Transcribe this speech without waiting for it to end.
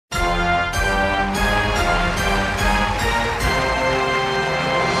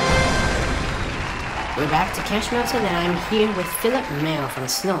back to Cash Mountain, and I'm here with Philip Mail from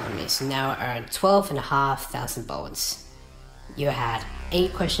S1E01, who now earned 12,500 bones. You had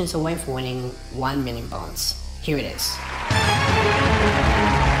 8 questions away from winning 1 million bones. Here it is.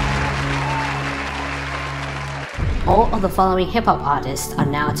 All of the following hip-hop artists are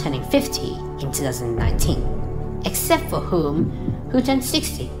now turning 50 in 2019, except for who turned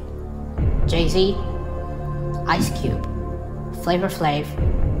 60? Jay-Z, Ice Cube, Flavor Flav,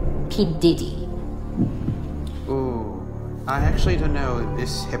 P. Diddy. Ooh, I actually don't know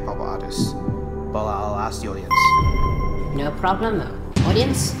this hip-hop artist, but I'll ask the audience. No problem.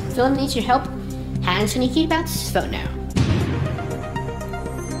 Audience, Philip needs your help. Hands on your keypads, vote now.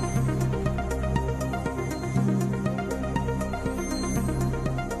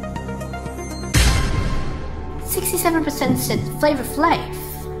 %67% said Flavor Flav.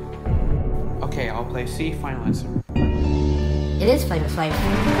 Okay, I'll play C, final answer. It is Flavor Flav.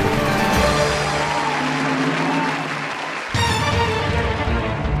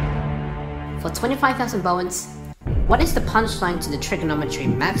 For 25,000 bones, what is the punchline to the trigonometry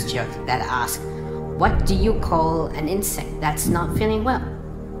math joke that asks, what do you call an insect that's not feeling well?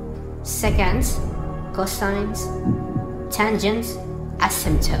 Secants, cosines, tangents,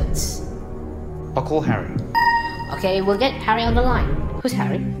 asymptotes. I'll call Harry. Okay, we'll get Harry on the line. Who's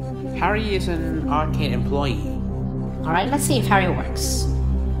Harry? Harry is an arcade employee. Alright, let's see if Harry works.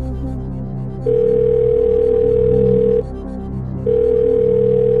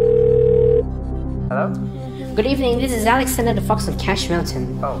 Hello? Good evening, this is Alexander the Fox of Cash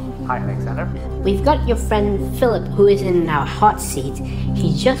Mountain. Oh, hi Alexander. We've got your friend Philip, who is in our hot seat.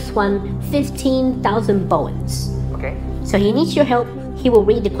 He just won 15,000 bones. Okay. So he needs your help. He will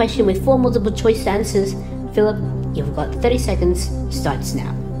read the question with 4 multiple choice answers. Philip, you've got 30 seconds. Starts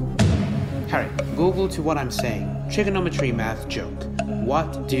now. Harry, Google to what I'm saying. Trigonometry math joke.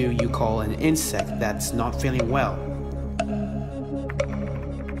 What do you call an insect that's not feeling well?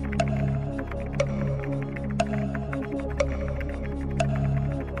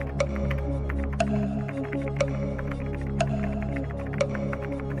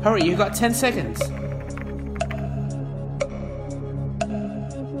 Hurry, you got 10 seconds.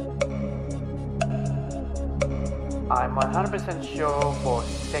 I'm 100% sure for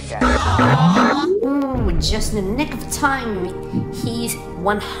second. Ooh, just in the nick of time. He's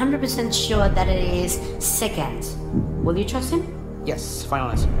 100% sure that it is second. Will you trust him? Yes, final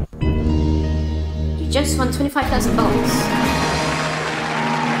answer. You just won 25,000 bones.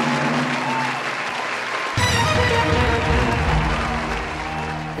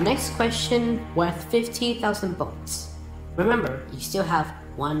 The next question worth 50,000 bones. Remember, you still have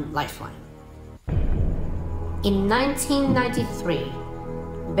 1 lifeline. In 1993,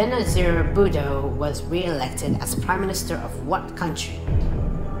 Benazir Bhutto was re-elected as Prime Minister of what country?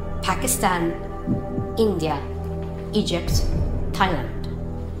 Pakistan, India, Egypt, Thailand.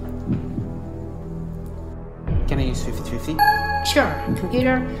 Can I use 50-50? Sure,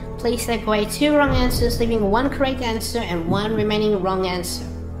 computer, please take away 2 wrong answers, leaving 1 correct answer and 1 remaining wrong answer.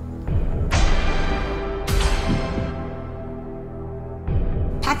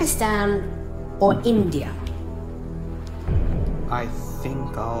 Pakistan or India? I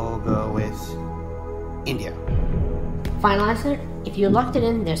think I'll go with India. Final answer? If you locked it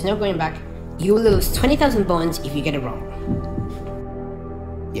in, there's no going back. You will lose 20,000 bones if you get it wrong.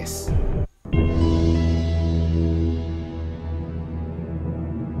 Yes.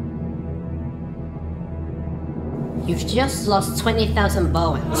 You've just lost 20,000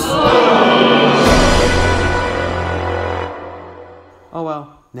 bones. Oh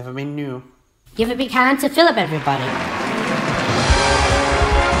well, never been new. Give a big hand to Philip, everybody.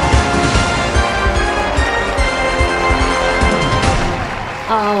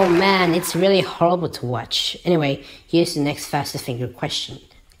 Oh man, it's really horrible to watch. Anyway, here's the next fastest finger question.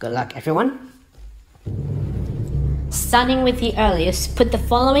 Good luck, everyone. Starting with the earliest, put the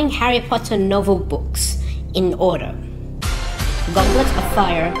following Harry Potter novel books in order. Goblet of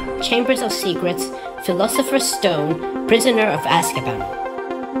Fire, Chambers of Secrets, Philosopher's Stone, Prisoner of Azkaban.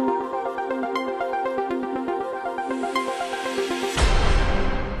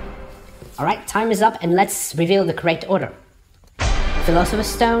 Alright, time is up and let's reveal the correct order. Philosopher's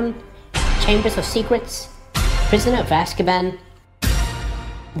Stone, Chambers of Secrets, Prisoner of Azkaban,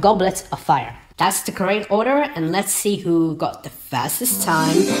 Goblet of Fire. That's the correct order, and let's see who got the fastest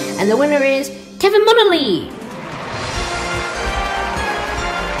time. And the winner is Kevin Munnelly!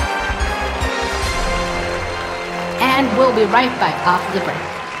 And we'll be right back after the break.